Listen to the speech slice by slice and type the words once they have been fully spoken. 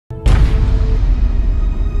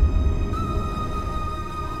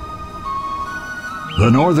The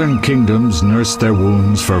northern kingdoms nursed their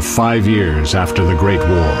wounds for 5 years after the Great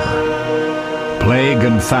War. Plague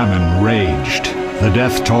and famine raged, the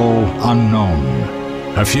death toll unknown.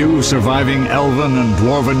 A few surviving elven and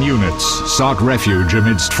dwarven units sought refuge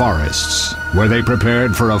amidst forests, where they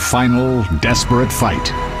prepared for a final, desperate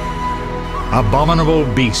fight.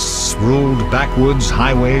 Abominable beasts ruled backwoods,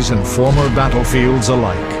 highways, and former battlefields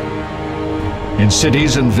alike. In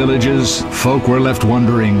cities and villages, folk were left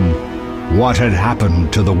wondering what had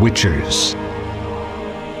happened to the Witchers.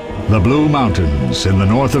 The Blue Mountains in the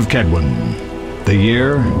north of Kedwen. The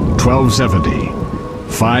year 1270,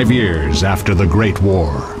 5 years after the Great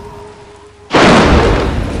War.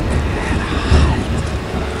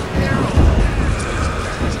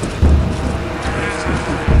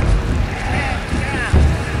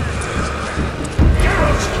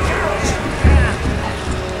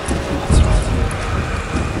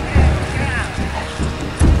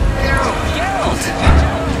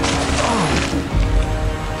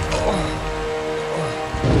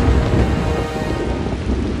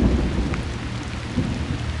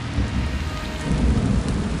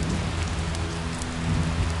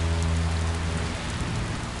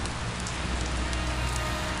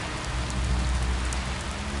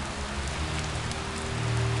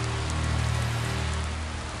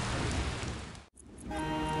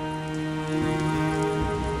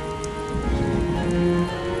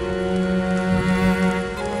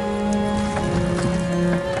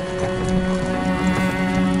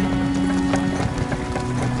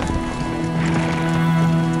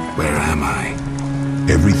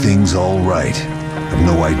 Everything's all right. I've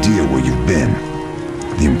no idea where you've been.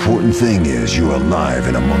 The important thing is you're alive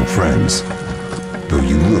and among friends. Though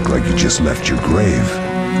you look like you just left your grave.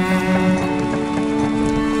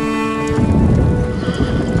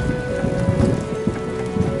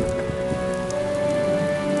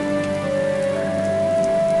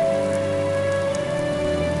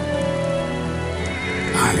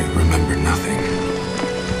 I remember nothing.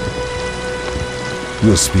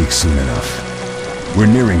 We'll speak soon enough. We're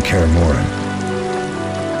nearing Kaer Morhen.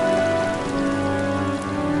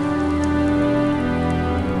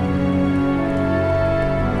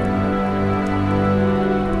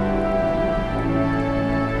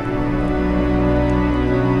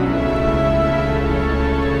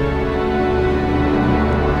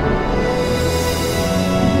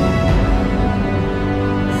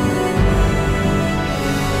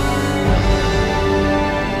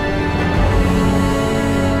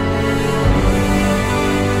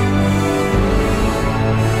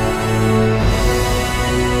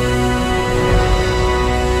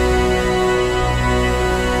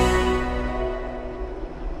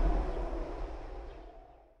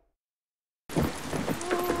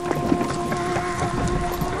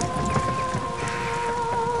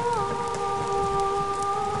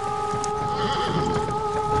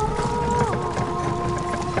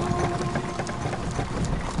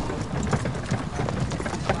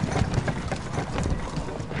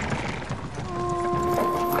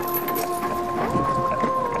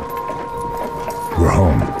 We're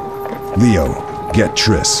home. Leo, get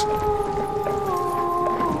Triss.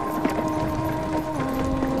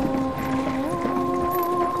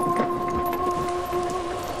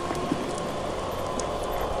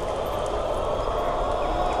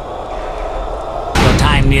 Your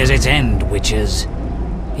time nears its end, witches.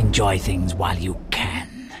 Enjoy things while you can.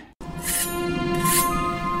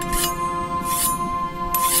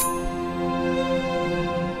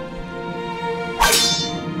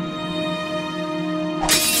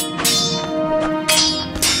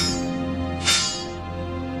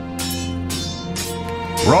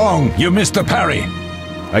 Wrong! You missed the parry!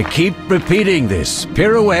 I keep repeating this.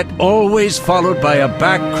 Pirouette always followed by a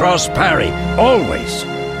back cross parry. Always!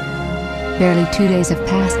 Barely 2 days have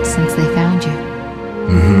passed since they found you.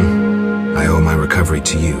 I owe my recovery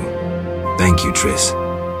to you. Thank you, Triss.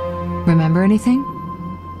 Remember anything?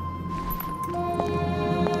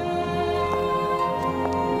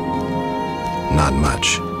 Not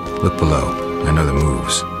much. Look below. I know the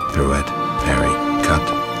moves. Pirouette, parry,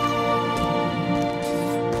 cut.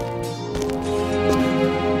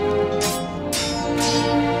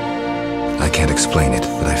 I can't explain it,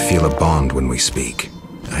 but I feel a bond when we speak.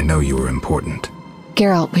 I know you are important.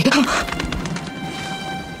 Geralt, we...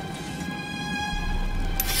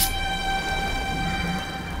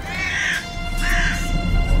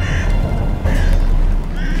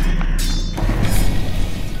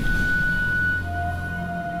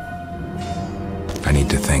 I need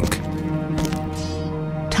to think.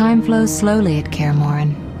 Time flows slowly at Kaer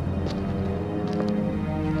Morhen.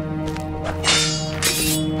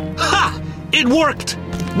 It worked!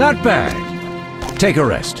 Not bad. take a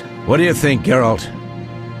rest. What do you think, Geralt?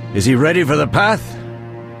 Is he ready for the path?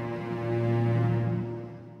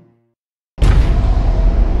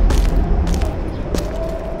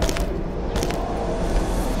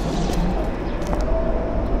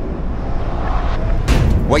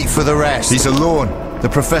 Wait for the rest. He's alone. The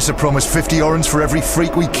Professor promised 50 orens for every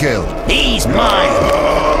freak we kill. He's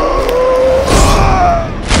mine!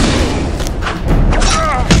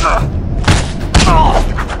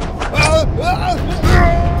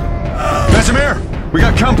 Vesemir, we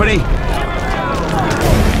got company.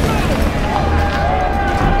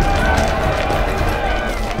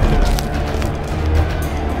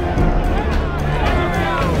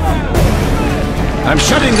 I'm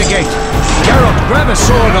shutting the gate. Geralt, grab a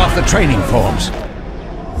sword off the training forms.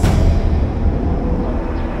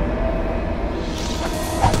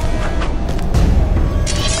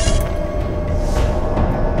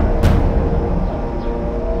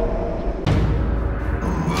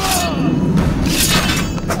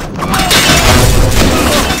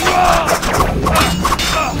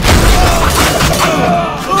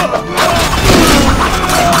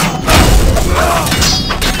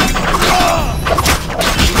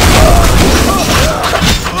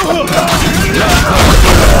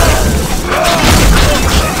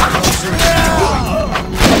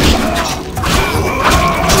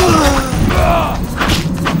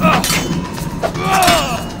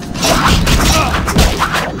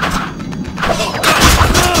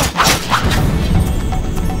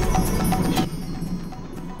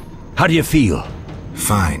 How do you feel?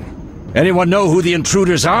 Fine. Anyone know who the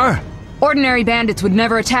intruders are? Ordinary bandits would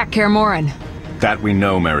never attack Kaer Morhen. That we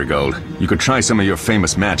know, Marigold. You could try some of your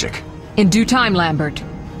famous magic. In due time, Lambert.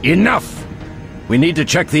 Enough! We need to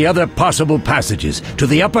check the other possible passages to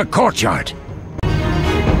the upper courtyard.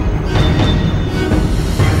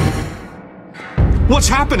 What's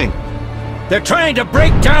happening? They're trying to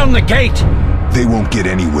break down the gate! They won't get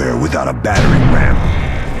anywhere without a battering ram.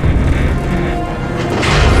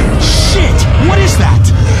 Shit! What is that?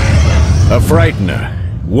 A frightener.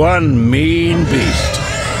 One mean beast.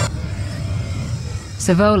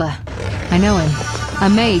 Savola. I know him.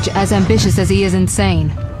 A mage as ambitious as he is insane.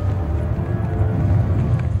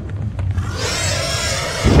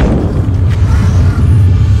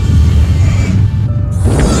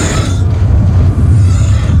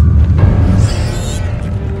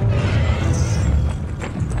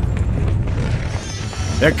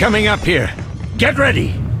 They're coming up here. Get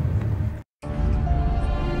ready!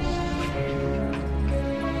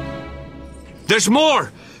 There's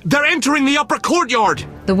more! They're entering the upper courtyard!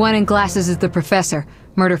 The one in glasses is the Professor.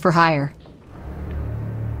 Murder for hire.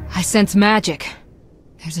 I sense magic.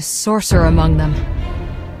 There's a sorcerer among them.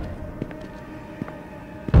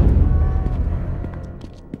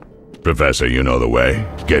 Professor, you know the way.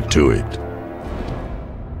 Get to it.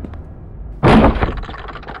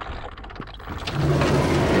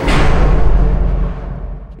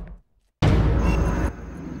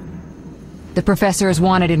 The Professor is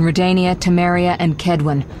wanted in Redania, Temeria, and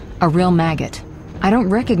Kedwen. A real maggot. I don't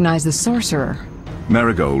recognize the sorcerer.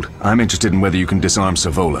 Marigold, I'm interested in whether you can disarm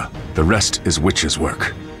Savola. The rest is Witcher's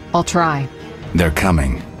work. I'll try. They're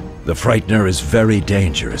coming. The frightener is very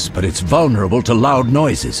dangerous, but it's vulnerable to loud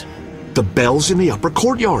noises. The bell's in the upper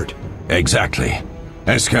courtyard. Exactly.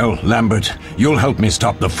 Eskel, Lambert, you'll help me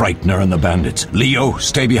stop the frightener and the bandits. Leo,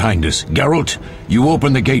 stay behind us. Geralt, you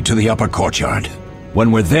open the gate to the upper courtyard.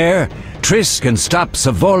 When we're there, Triss can stop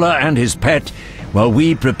Savola and his pet, while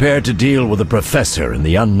we prepare to deal with the Professor and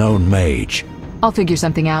the unknown mage. I'll figure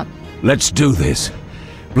something out. Let's do this.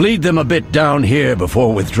 Bleed them a bit down here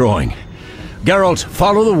before withdrawing. Geralt,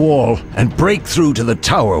 follow the wall and break through to the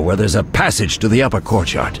tower where there's a passage to the upper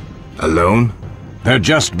courtyard. Alone? They're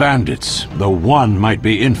just bandits, though one might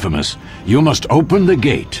be infamous. You must open the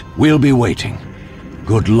gate. We'll be waiting.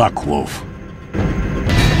 Good luck, Wolf.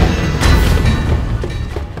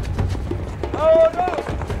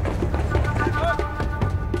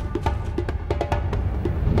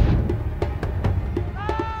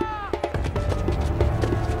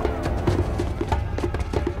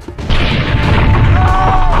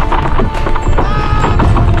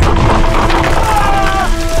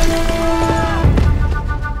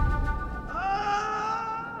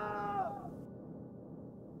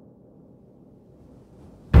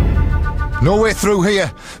 No way through here.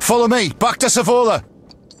 Follow me. Back to Savola.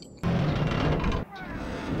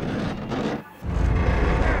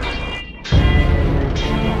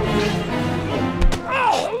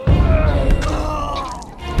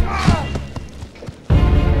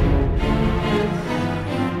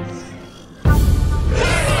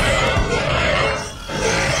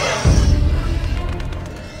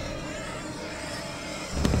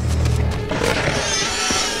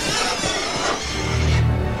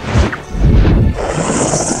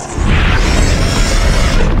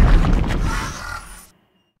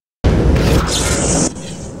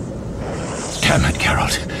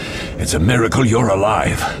 It's a miracle you're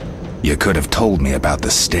alive. You could have told me about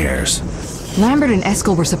the stairs. Lambert and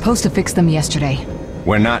Eskel were supposed to fix them yesterday.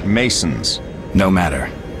 We're not masons. No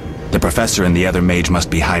matter. The professor and the other mage must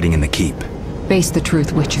be hiding in the keep. Face the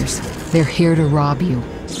truth, Witchers. They're here to rob you.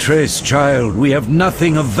 Triss, child, we have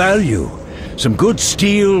nothing of value. Some good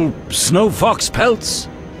steel, snow fox pelts?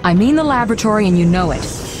 I mean the laboratory and you know it.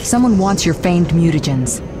 Someone wants your famed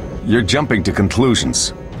mutagens. You're jumping to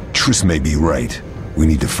conclusions. Triss may be right. We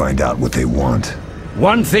need to find out what they want.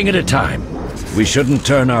 One thing at a time. We shouldn't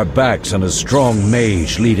turn our backs on a strong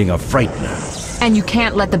mage leading a frightener. And you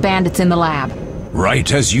can't let the bandits in the lab. Right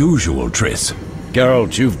as usual, Triss.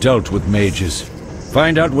 Geralt, you've dealt with mages.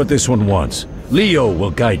 Find out what this one wants. Leo will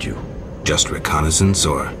guide you. Just reconnaissance,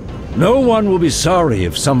 or...? No one will be sorry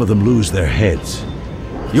if some of them lose their heads.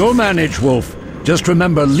 You'll manage, Wolf. Just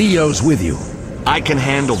remember Leo's with you. I can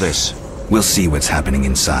handle this. We'll see what's happening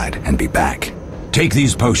inside and be back. Take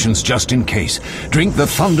these potions just in case. Drink the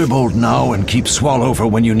Thunderbolt now and keep Swallow for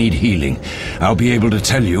when you need healing. I'll be able to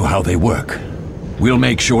tell you how they work. We'll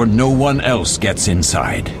make sure no one else gets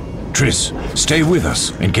inside. Triss, stay with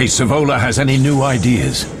us in case Savola has any new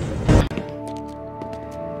ideas.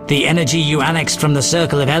 The energy you annexed from the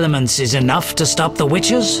Circle of Elements is enough to stop the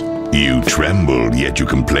Witchers? You trembled, yet you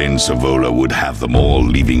complained Savola would have them all,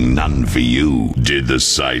 leaving none for you. Did the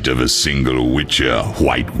sight of a single Witcher,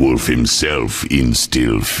 White Wolf himself,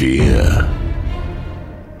 instill fear?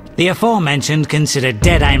 The aforementioned, considered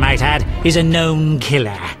dead I might add, is a known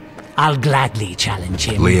killer. I'll gladly challenge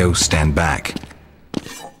him. Leo, stand back.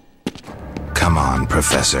 Come on,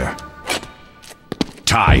 Professor.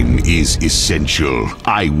 Time is essential.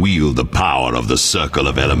 I wield the power of the Circle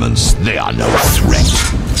of Elements. They are no threat.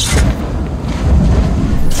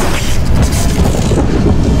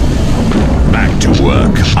 Back to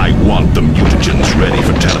work. I want the mutagens ready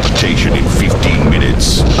for teleportation in 15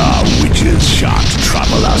 minutes. Our witches shan't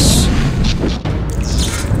trouble us.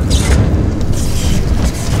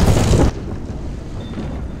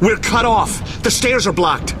 We're cut off. The stairs are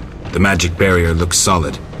blocked. The magic barrier looks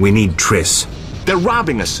solid. We need Triss. They're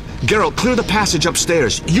robbing us. Geralt, clear the passage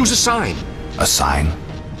upstairs. Use a sign. A sign?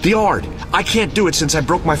 The Ard. I can't do it since I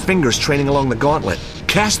broke my fingers training along the gauntlet.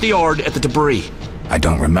 Cast the Ard at the debris. I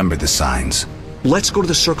don't remember the signs. Let's go to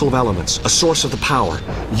the Circle of Elements, a source of the power.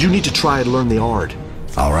 You need to try and learn the Ard.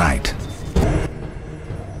 All right.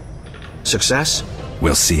 Success?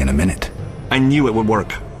 We'll see in a minute. I knew it would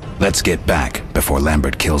work. Let's get back before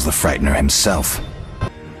Lambert kills the Frightener himself.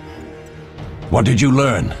 What did you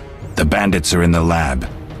learn? The bandits are in the lab,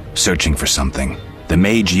 searching for something. The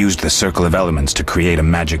mage used the Circle of Elements to create a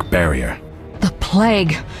magic barrier. The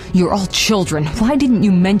plague! You're all children. Why didn't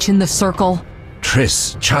you mention the circle?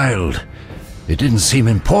 Triss, child. It didn't seem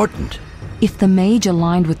important. If the mage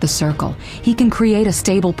aligned with the circle, he can create a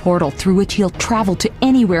stable portal through which he'll travel to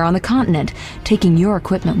anywhere on the continent, taking your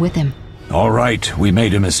equipment with him. All right, we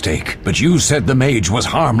made a mistake, but you said the mage was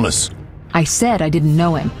harmless. I said I didn't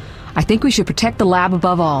know him. I think we should protect the lab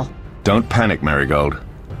above all. Don't panic, Marigold.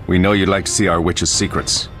 We know you'd like to see our witch's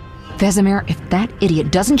secrets. Vesemir, if that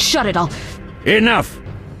idiot doesn't shut it, I'll... Enough!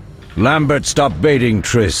 Lambert, stop baiting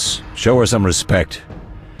Triss. Show her some respect.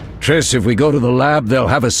 Triss, if we go to the lab, they'll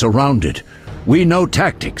have us surrounded. We know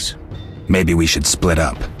tactics. Maybe we should split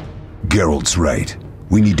up. Geralt's right.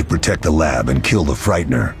 We need to protect the lab and kill the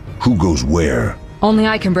Frightener. Who goes where? Only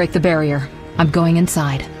I can break the barrier. I'm going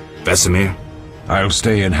inside. Vesemir? I'll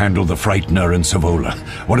stay and handle the Frightener and Savola.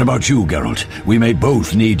 What about you, Geralt? We may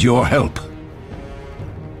both need your help.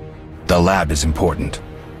 The lab is important.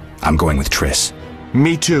 I'm going with Triss.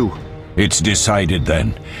 Me too. It's decided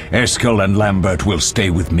then. Eskel and Lambert will stay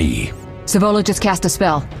with me. Savola just cast a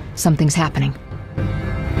spell. Something's happening.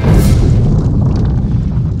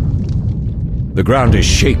 The ground is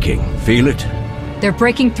shaking. Feel it? They're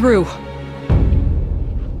breaking through.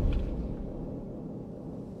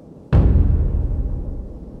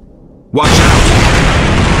 Watch out!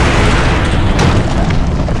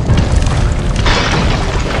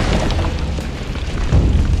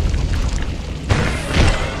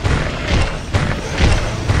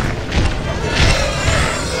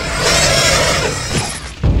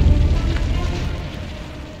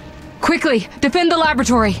 Quickly, defend the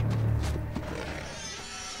laboratory!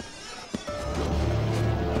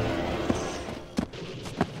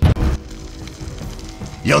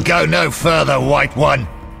 You'll go no further, White One.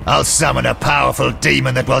 I'll summon a powerful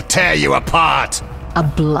demon that will tear you apart! A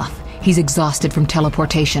bluff. He's exhausted from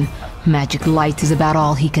teleportation. Magic light is about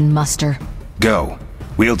all he can muster. Go.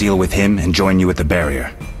 We'll deal with him and join you at the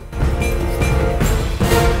barrier.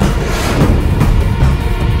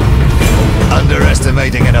 Underestimate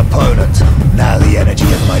underestimating an opponent. Now the energy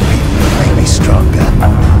of my people will make me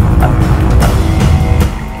stronger.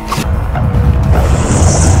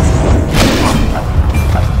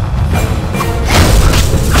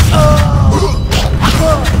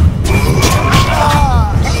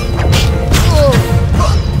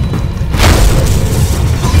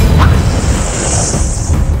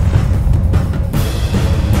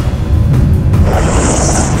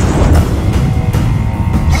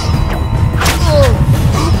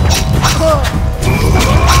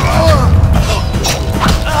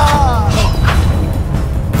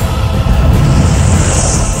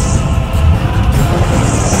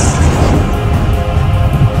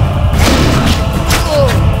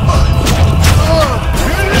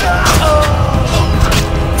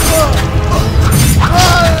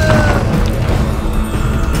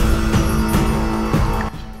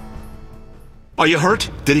 Are you hurt?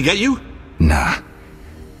 Did he get you? Nah.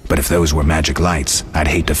 But if those were magic lights, I'd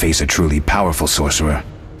hate to face a truly powerful sorcerer.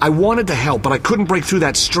 I wanted to help, but I couldn't break through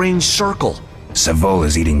that strange circle.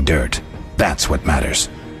 Savola's eating dirt. That's what matters.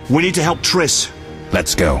 We need to help Triss.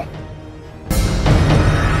 Let's go.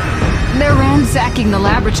 They're ransacking the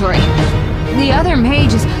laboratory. The other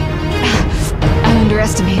mage is... I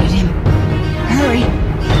underestimated him. Hurry.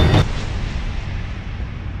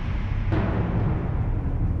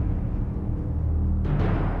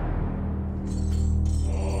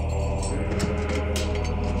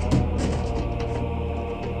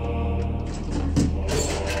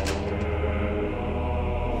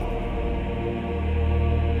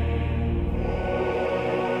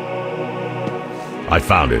 I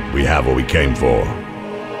found it. We have what we came for.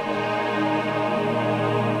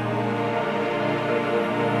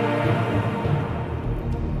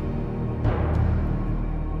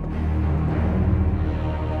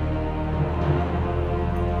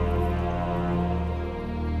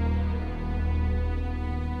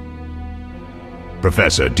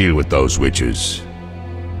 Professor, deal with those witches.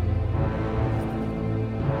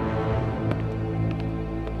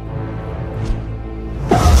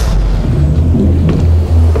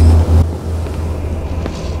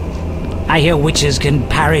 I hear witches can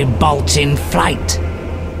parry bolts in flight.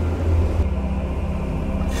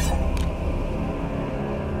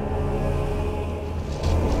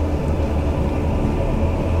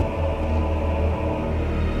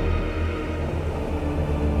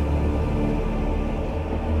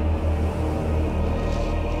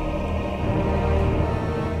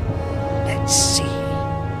 Let's see.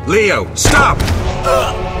 Leo, stop!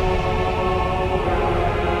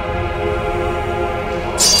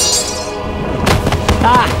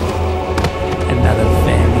 Ah! Another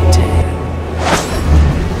fairy tale.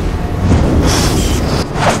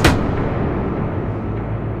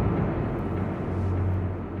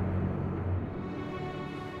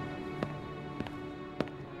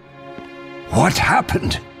 What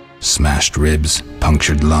happened? Smashed ribs,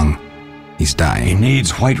 punctured lung. He's He dying.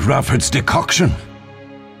 needs White Rafford's decoction.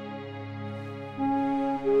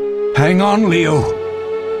 Hang on, Leo.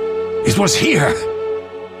 It was here.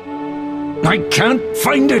 I can't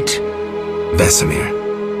find it. Vesemir.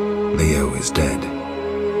 Leo is dead.